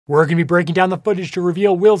We're going to be breaking down the footage to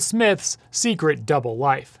reveal Will Smith's secret double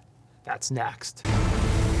life. That's next.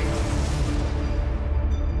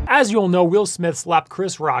 As you all know, Will Smith slapped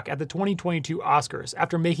Chris Rock at the 2022 Oscars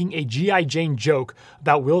after making a GiJane joke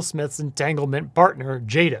about Will Smith's entanglement partner,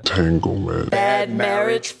 Jada. Entanglement. Bad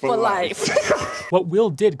marriage for life. What Will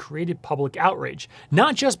did created public outrage,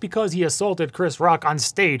 not just because he assaulted Chris Rock on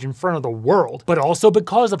stage in front of the world, but also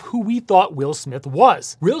because of who we thought Will Smith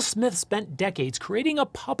was. Will Smith spent decades creating a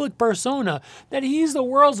public persona that he's the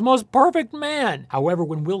world's most perfect man. However,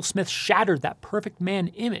 when Will Smith shattered that perfect man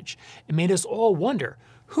image, it made us all wonder,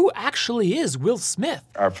 who actually is Will Smith?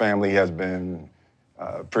 Our family has been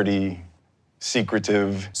pretty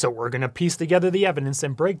secretive. So we're gonna piece together the evidence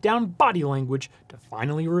and break down body language to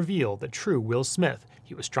finally reveal the true Will Smith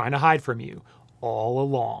he was trying to hide from you all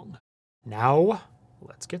along. Now,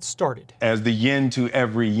 let's get started. As the yin to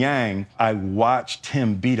every yang, I watched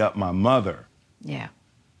him beat up my mother. Yeah.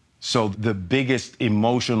 So the biggest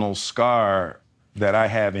emotional scar that I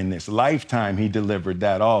have in this lifetime, he delivered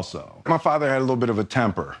that also. My father had a little bit of a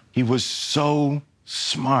temper. He was so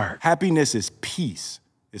smart. Happiness is peace.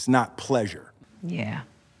 It's not pleasure. Yeah.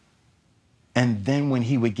 And then when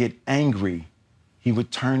he would get angry, he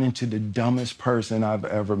would turn into the dumbest person I've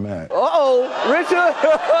ever met. Uh-oh, Richard!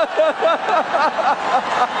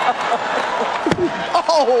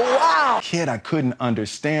 Oh, wow! Kid, I couldn't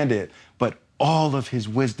understand it, but all of his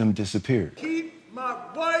wisdom disappeared. Keep my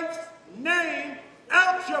wife's name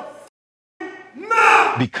out your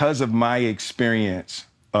mouth! Because of my experience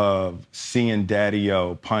of seeing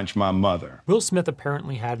Daddy-O punch my mother. Will Smith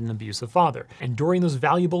apparently had an abusive father, and during those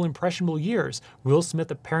valuable, impressionable years, Will Smith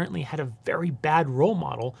apparently had a very bad role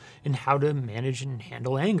model in how to manage and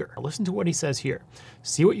handle anger. Listen to what he says here.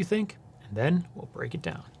 See what you think, and then we'll break it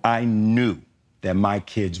down. I knew that my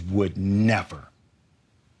kids would never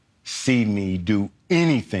see me do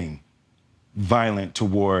anything violent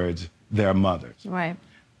towards their mothers. Right.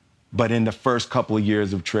 But in the first couple of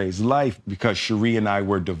years of Trey's life, because Cherie and I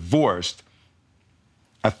were divorced,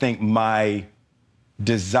 I think my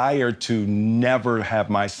desire to never have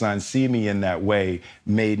my son see me in that way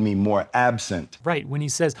made me more absent. Right, when he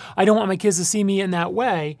says, I don't want my kids to see me in that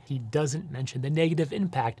way, he doesn't mention the negative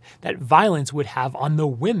impact that violence would have on the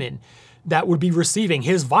women that would be receiving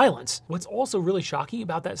his violence. What's also really shocking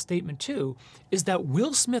about that statement too, is that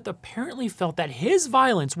Will Smith apparently felt that his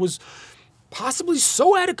violence was possibly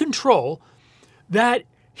so out of control that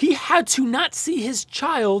he had to not see his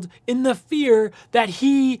child in the fear that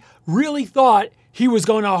he really thought he was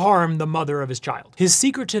going to harm the mother of his child. His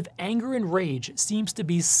secretive anger and rage seems to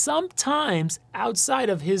be sometimes outside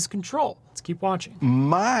of his control. Let's keep watching.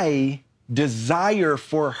 My desire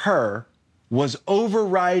for her was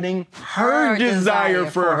overriding her desire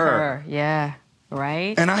for her. Yeah,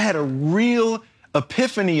 right? And I had a real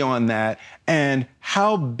epiphany on that and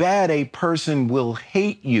how bad a person will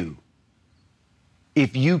hate you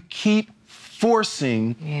if you keep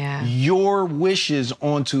forcing your wishes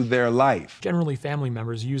onto their life. Generally, family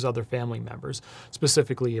members use other family members,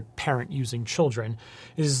 specifically a parent using children,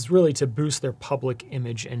 is really to boost their public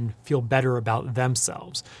image and feel better about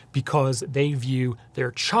themselves because they view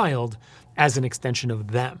their child as an extension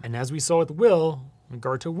of them. And as we saw with Will, in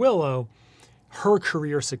regard to Willow, her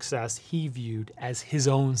career success he viewed as his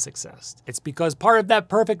own success. It's because part of that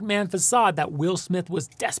perfect man facade that Will Smith was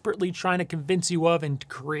desperately trying to convince you of and to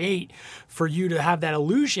create for you to have that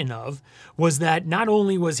illusion of was that not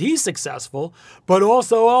only was he successful, but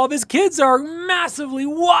also all of his kids are massively,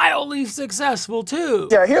 wildly successful too.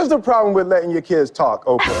 Yeah, here's the problem with letting your kids talk,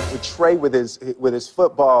 Oprah. With Trey with his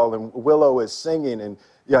football and Willow is singing and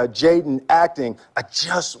Jaden acting. I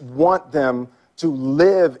just want them to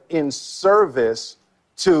live in service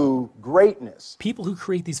to greatness. People who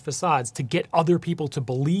create these facades to get other people to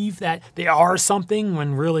believe that they are something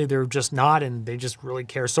when really they're just not and they just really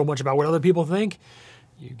care so much about what other people think,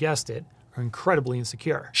 you guessed it, are incredibly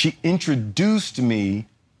insecure. She introduced me,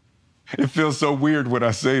 it feels so weird when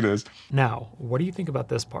I say this. Now, what do you think about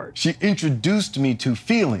this part? She introduced me to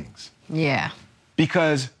feelings. Yeah.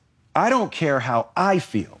 Because I don't care how I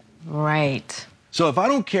feel. Right. So if I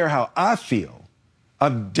don't care how I feel, I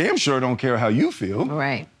damn sure don't care how you feel.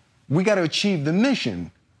 Right. We got to achieve the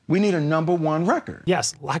mission. We need a #1 record.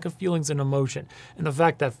 Yes, lack of feelings and emotion. And the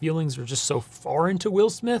fact that feelings are just so foreign to Will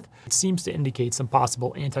Smith, it seems to indicate some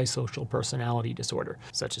possible antisocial personality disorder,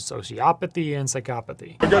 such as sociopathy and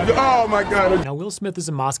psychopathy. Oh my God. Now, Will Smith is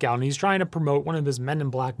in Moscow and he's trying to promote one of his Men in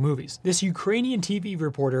Black movies. This Ukrainian TV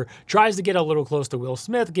reporter tries to get a little close to Will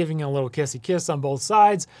Smith, giving him a little kissy kiss on both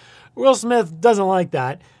sides. Will Smith doesn't like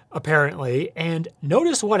that. apparently, and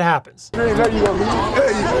notice what happens. Hey, there you go.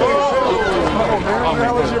 Oh, man, what the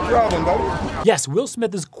hell is your problem, buddy? Yes, Will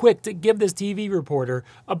Smith is quick to give this TV reporter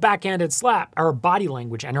a backhanded slap. Our body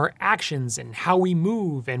language and our actions and how we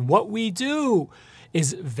move and what we do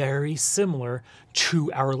is very similar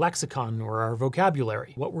to our lexicon or our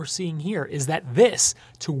vocabulary. What we're seeing here is that this,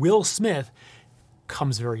 to Will Smith,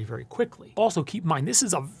 comes very, very quickly. Also, keep in mind, this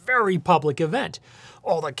is a very public event.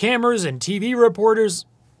 All the cameras and TV reporters,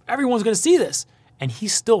 everyone's gonna see this. And he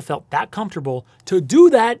still felt that comfortable to do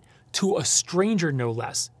that to a stranger, no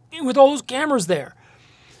less, with all those cameras there.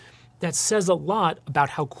 That says a lot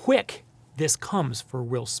about how quick this comes for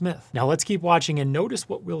Will Smith. Now let's keep watching and notice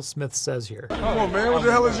what Will Smith says here. Come on, man, what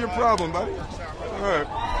the hell is your problem, buddy? All right.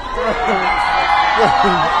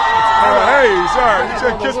 Hey, sorry, you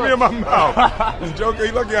just kissed me in my mouth. You joking?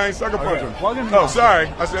 You lucky I ain't sucker punching. Oh, sorry,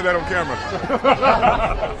 I said that on camera.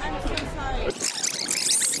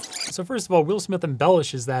 So first of all, Will Smith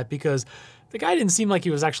embellishes that because the guy didn't seem like he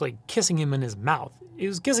was actually kissing him in his mouth. He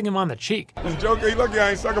was kissing him on the cheek. You joking? You lucky I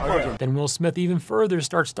ain't sucker punching. Then Will Smith even further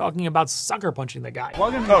starts talking about sucker punching the guy.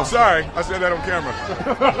 Oh, sorry, I said that on camera.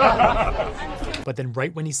 But then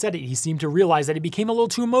right when he said it, he seemed to realize that he became a little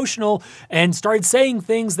too emotional and started saying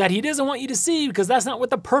things that he doesn't want you to see because that's not what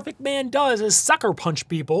the perfect man does, is sucker punch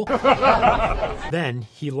people. Then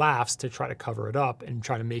he laughs to try to cover it up and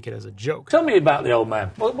try to make it as a joke. Tell me about the old man.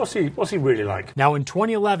 What's he really like? Now in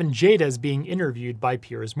 2011, Jada is being interviewed by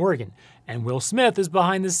Piers Morgan, and Will Smith is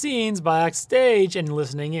behind the scenes backstage and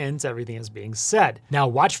listening in to everything that's being said. Now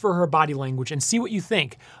watch for her body language and see what you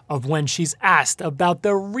think of when she's asked about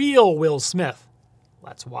the real Will Smith.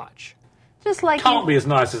 Let's watch. Just like Can't be as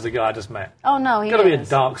nice as the guy I just met. Oh no, he Got to be a is.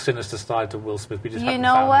 dark, sinister side to Will Smith. We just You haven't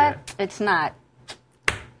know found what? yet. It's not.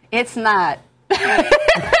 It's not.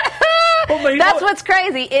 Well, That's what's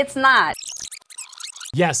crazy. It's not.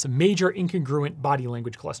 Yes, major incongruent body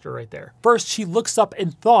language cluster right there. First, she looks up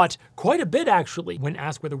and thought, quite a bit actually. When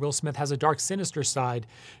asked whether Will Smith has a dark, sinister side,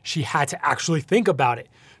 she had to actually think about it.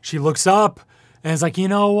 She looks up and is like, you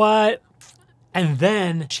know what? And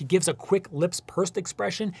then she gives a quick lips pursed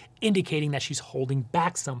expression indicating that she's holding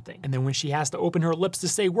back something. And then when she has to open her lips to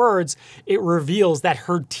say words, it reveals that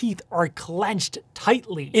her teeth are clenched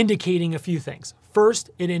tightly, indicating a few things. First,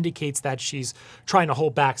 it indicates that she's trying to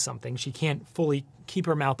hold back something. She can't fully keep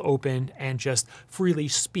her mouth open and just freely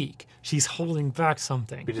speak. She's holding back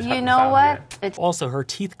something. You know what? It's Also, her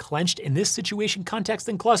teeth clenched in this situation, context,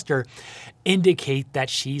 and cluster indicate that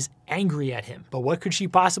she's angry at him. But what could she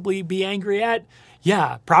possibly be angry at?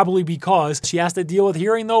 Yeah, probably because she has to deal with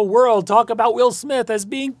hearing the world talk about Will Smith as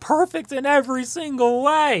being perfect in every single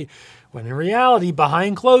way, when in reality,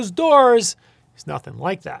 behind closed doors, it's nothing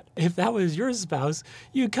like that. If that was your spouse,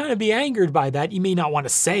 you'd kind of be angered by that. You may not want to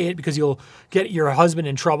say it because you'll get your husband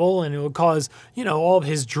in trouble and it will cause, all of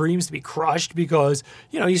his dreams to be crushed because,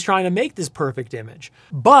 he's trying to make this perfect image.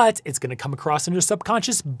 But it's going to come across in your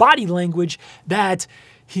subconscious body language that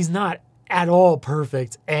he's not at all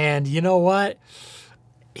perfect. And you know what?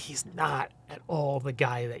 He's not at all the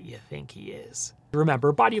guy that you think he is.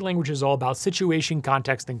 Remember, body language is all about situation,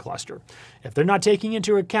 context, and cluster. If they're not taking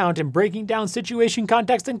into account and breaking down situation,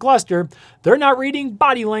 context, and cluster, they're not reading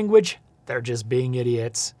body language. They're just being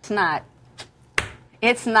idiots. It's not.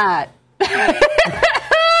 It's not. That's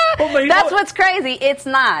what's crazy. It's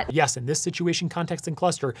not. Yes, in this situation, context, and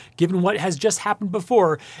cluster, given what has just happened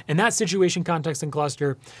before, in that situation, context, and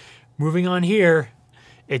cluster, moving on here,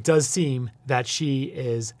 it does seem that she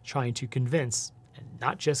is trying to convince and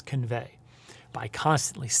not just convey by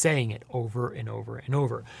constantly saying it over and over and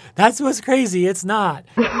over. That's what's crazy. It's not.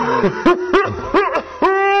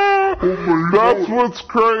 That's what's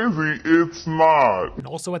crazy. It's not. And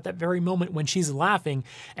also at that very moment when she's laughing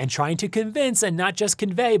and trying to convince and not just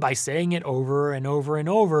convey by saying it over and over and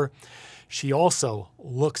over, she also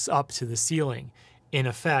looks up to the ceiling, in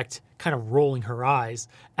effect, kind of rolling her eyes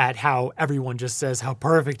at how everyone just says how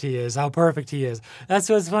perfect he is, how perfect he is. That's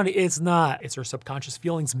what's funny. It's not. It's her subconscious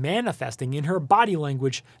feelings manifesting in her body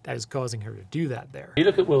language that is causing her to do that there. You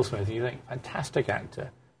look at Will Smith and you think, fantastic actor,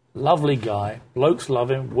 lovely guy, blokes love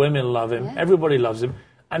him, women love him, everybody loves him,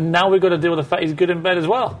 and now we've got to deal with the fact he's good in bed as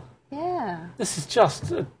well. Yeah. This is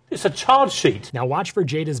just, it's a charge sheet. Now watch for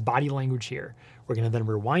Jada's body language here. We're going to then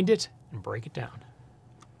rewind it and break it down.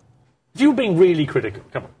 If you're being really critical,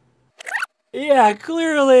 come on. Yeah,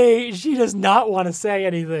 clearly she does not want to say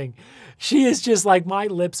anything. She is just like, my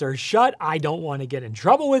lips are shut. I don't want to get in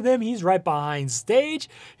trouble with him. He's right behind stage.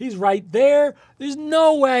 He's right there. There's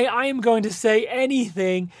no way I am going to say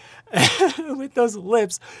anything. with those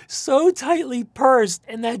lips so tightly pursed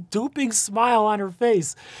and that duping smile on her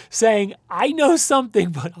face, saying, I know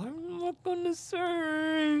something, but I'm not gonna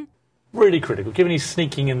say. Really critical, given he's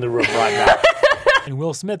sneaking in the room right now. And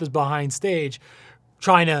Will Smith is behind stage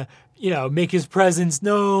trying to, make his presence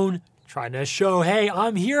known, trying to show, hey,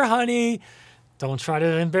 I'm here, honey. Don't try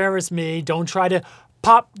to embarrass me. Don't try to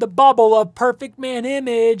pop the bubble of perfect man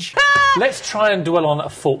image. Let's try and dwell on a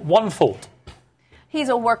fault. One fault. He's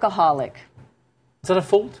a workaholic. Is that a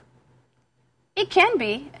fault? It can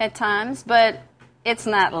be at times, but it's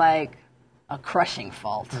not like a crushing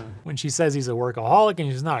fault. When she says he's a workaholic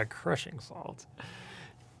and he's not a crushing fault.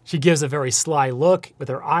 She gives a very sly look with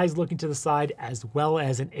her eyes looking to the side as well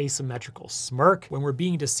as an asymmetrical smirk. When we're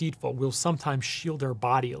being deceitful, we'll sometimes shield our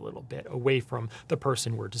body a little bit away from the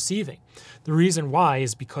person we're deceiving. The reason why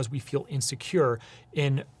is because we feel insecure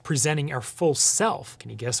in presenting our full self. Can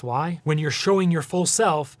you guess why? When you're showing your full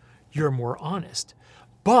self, you're more honest.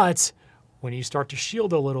 But when you start to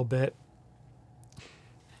shield a little bit,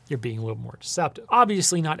 you're being a little more deceptive.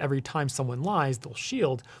 Obviously, not every time someone lies, they'll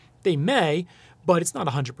shield. They may, but it's not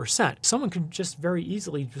 100%. Someone can just very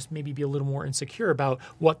easily just maybe be a little more insecure about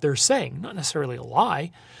what they're saying. Not necessarily a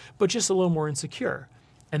lie, but just a little more insecure.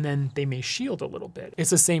 And then they may shield a little bit. It's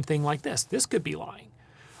the same thing like this. This could be lying.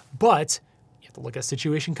 But you have to look at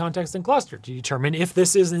situation, context, and cluster to determine if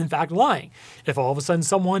this is in fact lying. If all of a sudden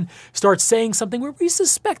someone starts saying something where we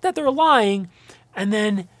suspect that they're lying, and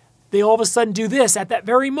then they all of a sudden do this at that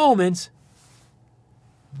very moment,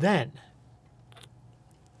 then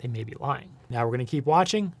they may be lying. Now we're going to keep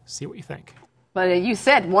watching, see what you think. But you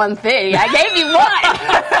said one thing. I gave you one.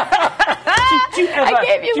 Do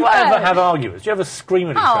you ever have arguments? Do you ever scream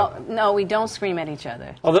at each other? No, we don't scream at each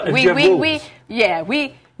other. Do you have rules?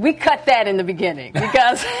 We cut that in the beginning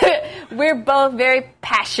because we're both very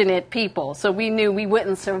passionate people. So we knew we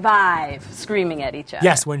wouldn't survive screaming at each other.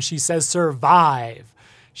 Yes, when she says survive,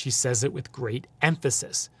 she says it with great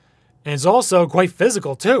emphasis. And it's also quite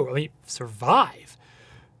physical, too. I mean, survive.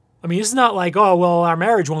 I mean, it's not like, oh, well, our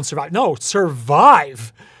marriage won't survive. No,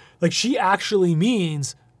 survive. Like, she actually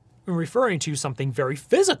means referring to something very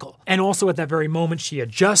physical. And also at that very moment, she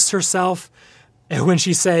adjusts herself. And when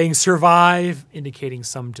she's saying survive, indicating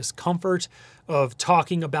some discomfort of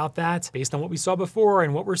talking about that based on what we saw before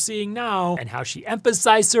and what we're seeing now, and how she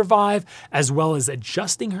emphasized survive, as well as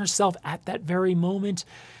adjusting herself at that very moment,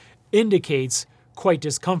 indicates quite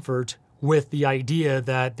discomfort with the idea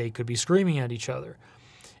that they could be screaming at each other.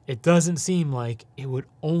 It doesn't seem like it would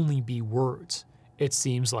only be words. It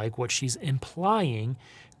seems like what she's implying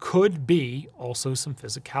could be also some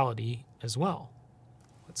physicality as well.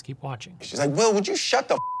 Let's keep watching. She's like, Will, would you shut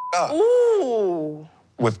the up? Ooh.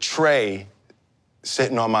 With Trey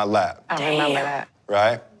sitting on my lap. I remember that.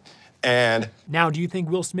 Right? And now, do you think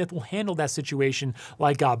Will Smith will handle that situation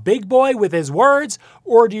like a big boy with his words,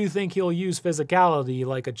 or do you think he'll use physicality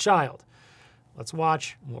like a child? Let's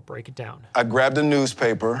watch, and we'll break it down. I grabbed a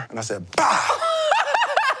newspaper, and I said, bah!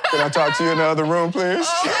 Can I talk to you in the other room, please?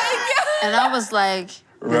 Oh my God. And I was like,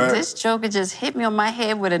 right. Did this joker just hit me on my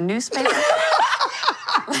head with a newspaper?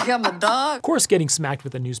 Like I'm a dog? Of course, getting smacked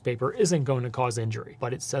with a newspaper isn't going to cause injury,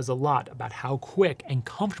 but it says a lot about how quick and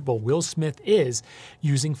comfortable Will Smith is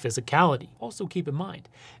using physicality. Also keep in mind,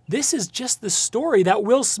 this is just the story that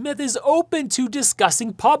Will Smith is open to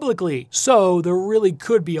discussing publicly. So there really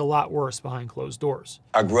could be a lot worse behind closed doors.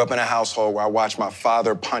 I grew up in a household where I watched my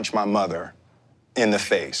father punch my mother in the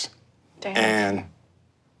face. Damn. And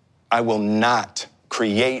I will not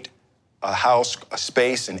create a house, a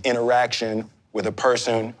space, an interaction with a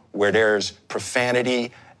person where there's profanity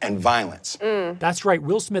and violence. That's right,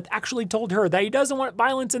 Will Smith actually told her that he doesn't want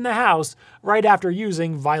violence in the house right after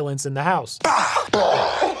using violence in the house.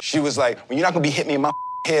 She was like, well, you're not gonna be hitting me in my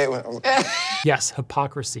head. Yes,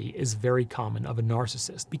 hypocrisy is very common of a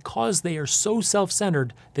narcissist. Because they are so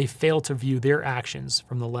self-centered, they fail to view their actions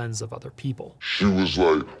from the lens of other people. She was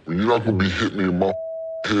like, well, you're not gonna be hitting me in my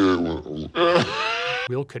head.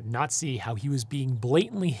 Will could not see how he was being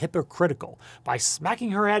blatantly hypocritical by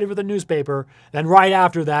smacking her head with a newspaper, then right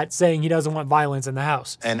after that saying he doesn't want violence in the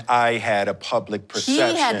house. And I had a public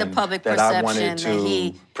perception that I wanted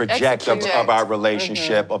to project of our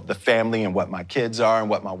relationship, of the family and what my kids are and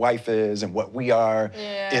what my wife is and what we are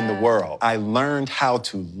in the world. I learned how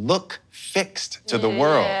to look fixed to the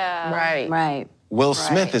world. Right. Will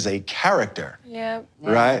Smith is a character,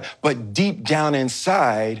 right? But deep down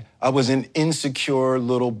inside, I was an insecure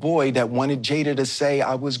little boy that wanted Jada to say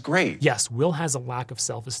I was great. Yes, Will has a lack of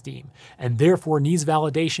self-esteem and therefore needs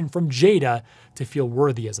validation from Jada to feel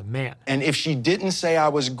worthy as a man. And if she didn't say I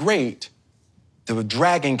was great, the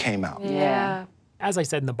dragon came out. Yeah. as I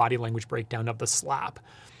said in the body language breakdown of the slap.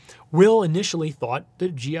 Will initially thought the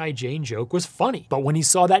G.I. Jane joke was funny, but when he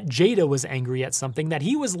saw that Jada was angry at something that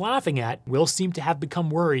he was laughing at, Will seemed to have become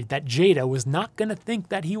worried that Jada was not going to think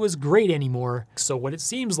that he was great anymore. So what it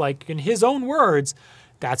seems like, in his own words,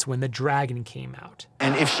 that's when the dragon came out.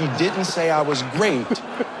 And if she didn't say I was great,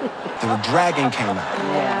 the dragon came out.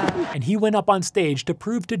 Yeah. And he went up on stage to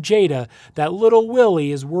prove to Jada that little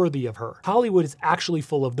Willie is worthy of her. Hollywood is actually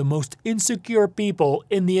full of the most insecure people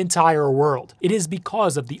in the entire world. It is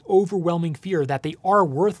because of the overwhelming fear that they are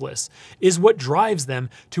worthless is what drives them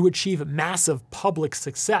to achieve massive public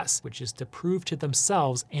success, which is to prove to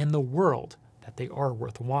themselves and the world that they are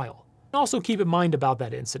worthwhile. Also keep in mind about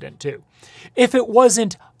that incident too. If it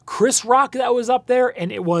wasn't Chris Rock that was up there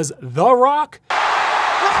and it was The Rock,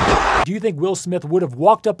 do you think Will Smith would have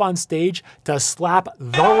walked up on stage to slap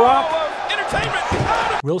The Rock?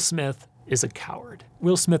 Entertainment! Will Smith is a coward.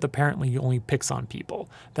 Will Smith apparently only picks on people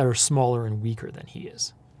that are smaller and weaker than he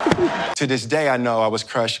is. To this day, I know I was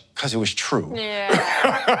crushed because it was true.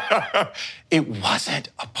 Yeah. It wasn't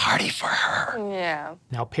a party for her. Yeah.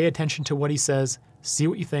 Now pay attention to what he says, see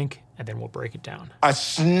what you think, and then we'll break it down. I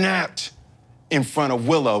snapped in front of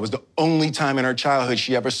Willow. It was the only time in her childhood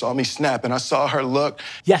she ever saw me snap, and I saw her look.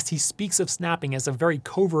 Yes, he speaks of snapping as a very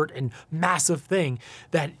covert and massive thing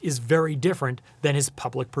that is very different than his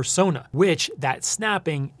public persona, which that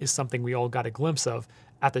snapping is something we all got a glimpse of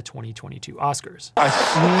at the 2022 Oscars. I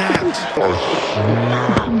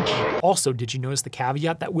snapped. Also, did you notice the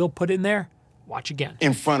caveat that Will put in there? Watch again.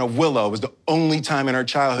 In front of Willow. It was the only time in her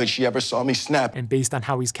childhood she ever saw me snap. And based on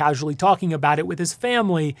how he's casually talking about it with his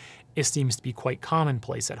family, it seems to be quite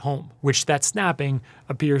commonplace at home, which that snapping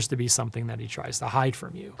appears to be something that he tries to hide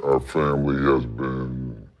from you. Our family has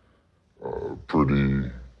been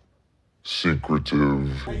pretty secretive.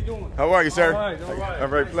 How you doing? How are you, sir? All right, all right. All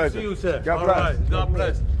right, pleasure. See you, sir. God All bless. right, God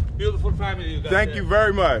bless. Beautiful family you got. Thank you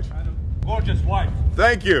very much. Gorgeous wife.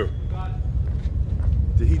 Thank you.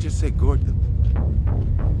 Did he just say gorgeous?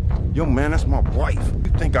 Yo, man, that's my wife.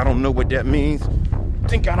 You think I don't know what that means?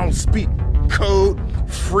 Think I don't speak code?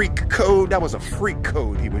 Freak code? That was a freak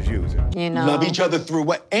code he was using. You know. Love each other through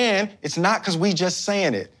what? And it's not because we just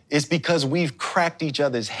saying it. It's because we've cracked each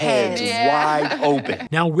other's heads wide open.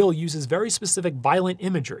 Now Will uses very specific violent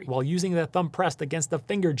imagery while using the thumb pressed against the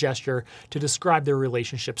finger gesture to describe their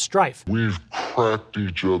relationship strife. We've cracked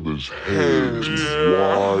each other's heads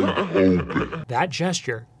wide open. That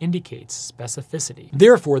gesture indicates specificity.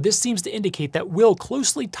 Therefore, this seems to indicate that Will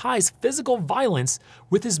closely ties physical violence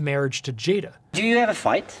with his marriage to Jada. Do you ever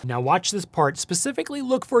fight? Now watch this part, specifically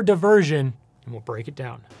look for diversion, and we'll break it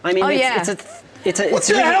down. I mean, Oh, it's, yeah. it's a... What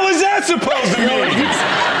the hell is that supposed to mean?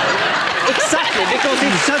 Exactly, because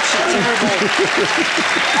it's such a terrible...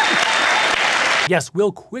 Yes,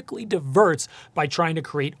 Will quickly diverts by trying to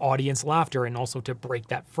create audience laughter and also to break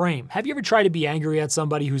that frame. Have you ever tried to be angry at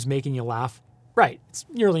somebody who's making you laugh? Right, it's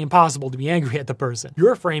nearly impossible to be angry at the person.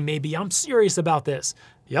 Your frame may be, I'm serious about this.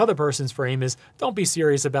 The other person's frame is, don't be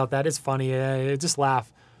serious about that, it's funny, just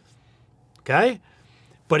laugh. Okay?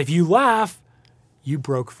 But if you laugh, you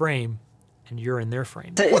broke frame. And you're in their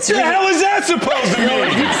frame. What the hell is that supposed to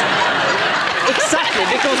mean? Exactly,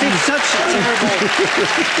 because it's such a terrible...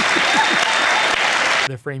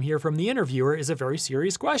 The frame here from the interviewer is a very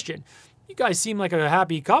serious question. You guys seem like a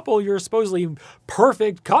happy couple. You're a supposedly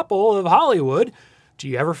perfect couple of Hollywood. Do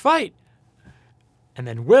you ever fight? And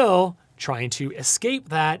then Will, trying to escape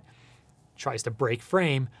that, tries to break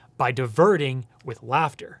frame by diverting with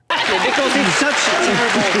laughter. Because it's such a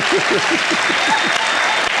terrible...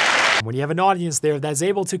 When you have an audience there that's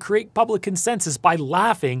able to create public consensus by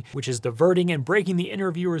laughing, which is diverting and breaking the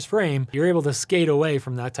interviewer's frame, you're able to skate away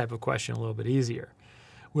from that type of question a little bit easier.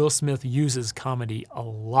 Will Smith uses comedy a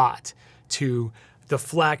lot to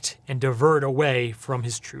deflect and divert away from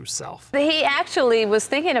his true self. He actually was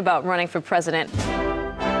thinking about running for president.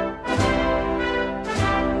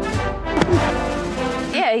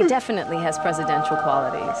 Yeah, he definitely has presidential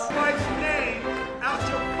qualities. Wife's name out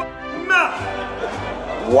your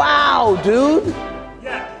mouth. Wow, dude.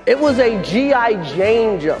 Yes. It was a G.I.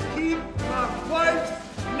 Jane joke. Keep my wife's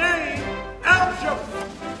name out your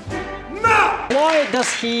mouth. Why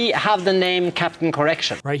does he have the name Captain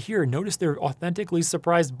Correction? Right here, notice their authentically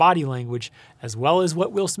surprised body language, as well as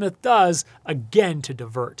what Will Smith does, again to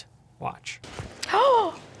divert. Watch.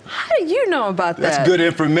 Oh, how do you know about that? That's good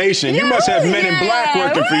information. You must have Men in Black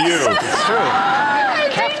working for you. It's true.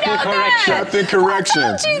 Captain Correction. Captain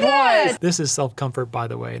Correction. This is self-comfort, by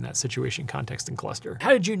the way, in that situation, context, and cluster. How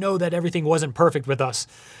did you know that everything wasn't perfect with us?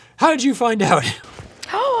 How did you find out?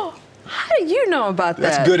 Oh, How do you know about that?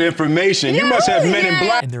 That's good information. You must have Men in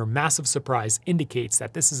Black. And their massive surprise indicates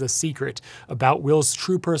that this is a secret about Will's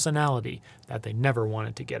true personality that they never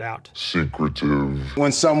wanted to get out. Secretive.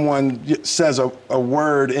 When someone says a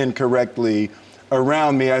word incorrectly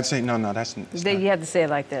around me, I'd say, no, that's Then you have to say it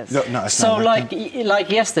like this. no, it's So not like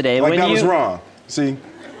yesterday like when that you was wrong. See?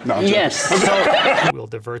 No, I'm joking. Yes. Will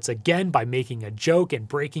diverts again by making a joke and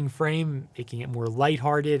breaking frame, making it more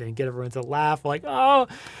lighthearted and get everyone to laugh like, oh,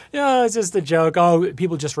 yeah, it's just a joke. Oh,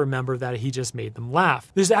 people just remember that he just made them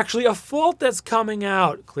laugh. There's actually a fault that's coming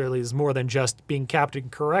out. Clearly, it's more than just being Captain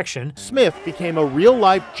Correction. Smith became a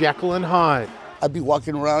real-life Jekyll and Hyde. I'd be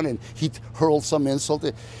walking around and he'd hurl some insult.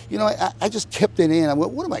 You know, I just kept it in. I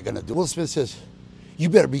went, what am I going to do? Will Smith says, you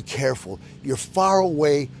better be careful. You're far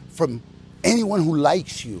away from anyone who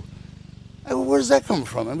likes you. I go, where does that come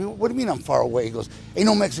from? I mean, what do you mean I'm far away? He goes, ain't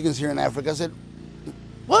no Mexicans here in Africa. I said,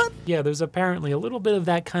 what? Yeah, there's apparently a little bit of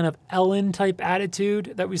that kind of Ellen-type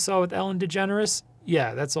attitude that we saw with Ellen DeGeneres.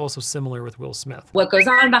 Yeah, that's also similar with Will Smith. What goes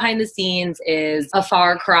on behind the scenes is a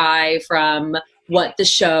far cry from what the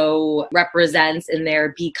show represents in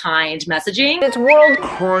their Be Kind messaging. It's World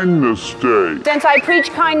Kindness Day. Since I preach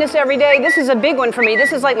kindness every day, this is a big one for me.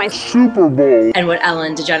 This is like my Super Bowl. And what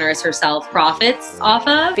Ellen DeGeneres herself profits off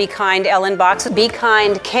of. Be Kind Ellen box. Be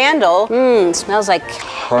Kind candle. Smells like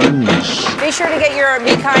kindness. Be sure to get your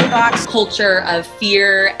Be Kind box. Culture of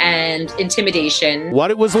fear and intimidation.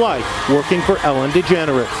 What it was like working for Ellen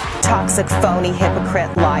DeGeneres. Toxic, phony,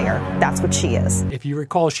 hypocrite, liar. That's what she is. If you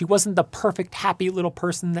recall, she wasn't the perfect, happy little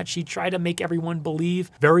person that she tried to make everyone believe.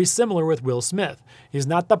 Very similar with Will Smith. He's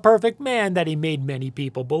not the perfect man that he made many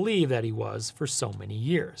people believe that he was for so many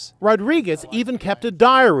years. Rodriguez even kept a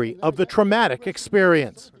diary of the traumatic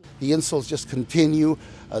experience. The insults just continue.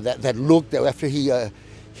 That look, that after he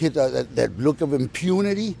hit that look of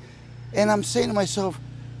impunity. And I'm saying to myself,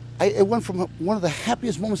 it went from one of the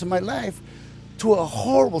happiest moments of my life to a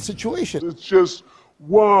horrible situation. It's just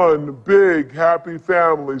one big happy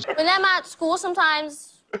family. When I'm at school,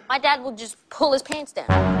 sometimes my dad will just pull his pants down.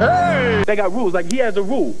 Hey! They got rules, like he has a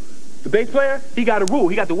rule. The bass player, he got a rule.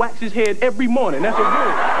 He got to wax his head every morning. That's a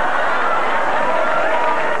rule.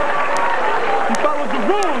 He follows the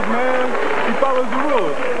rules, man. He follows the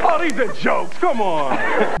rules. Oh, these are jokes. Come on.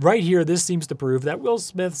 Right here, this seems to prove that Will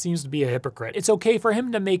Smith seems to be a hypocrite. It's okay for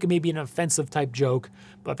him to make maybe an offensive type joke,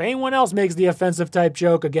 but if anyone else makes the offensive type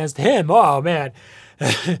joke against him, oh man,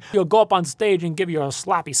 he'll go up on stage and give you a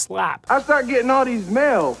slappy slap. I started getting all these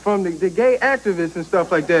mail from the gay activists and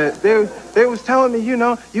stuff like that. They was telling me, you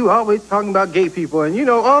know, you always talking about gay people and, you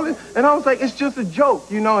know, all this. And I was like, it's just a joke,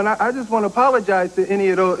 you know, and I just want to apologize to any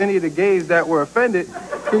of the gays that were offended,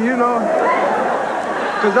 you know,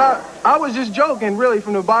 because I was just joking, really,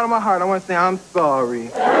 from the bottom of my heart. I want to say I'm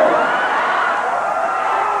sorry.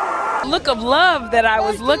 Look of love that I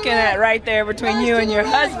was looking at right there between you and your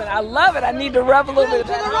husband. I love it. I need to rub a little bit of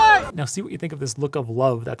that. Now see what you think of this look of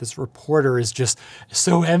love that this reporter is just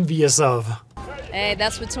so envious of. Hey,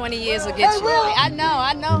 that's what 20 years will get you. Really? I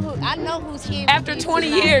know who's here. After 20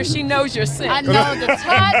 years, she knows your scent. I know the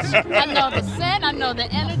touch, I know the scent, I know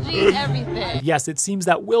the energy, everything. Yes, it seems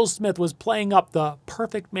that Will Smith was playing up the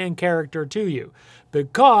perfect man character to you,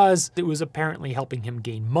 because it was apparently helping him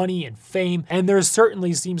gain money and fame, and there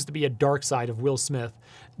certainly seems to be a dark side of Will Smith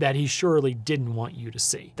that he surely didn't want you to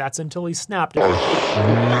see. That's until he snapped in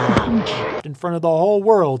front of the whole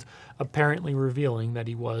world, apparently revealing that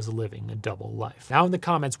he was living a double life. Now in the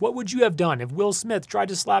comments, what would you have done if Will Smith tried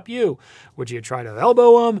to slap you? Would you try to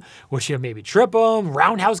elbow him? Would you maybe trip him,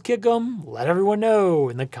 roundhouse kick him? Let everyone know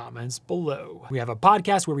in the comments below. We have a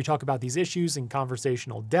podcast where we talk about these issues in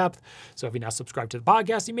conversational depth, so if you're not subscribed to the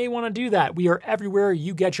podcast, you may want to do that. We are everywhere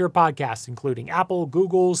you get your podcasts, including Apple,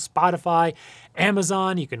 Google, Spotify,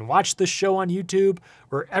 Amazon. You can watch the show on YouTube.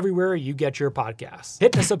 We're everywhere you get your podcasts.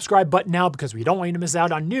 Hit the subscribe button now because we don't want you to miss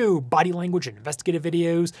out on new body language and investigative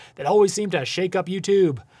videos that always seem to shake up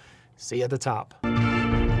YouTube. See you at the top.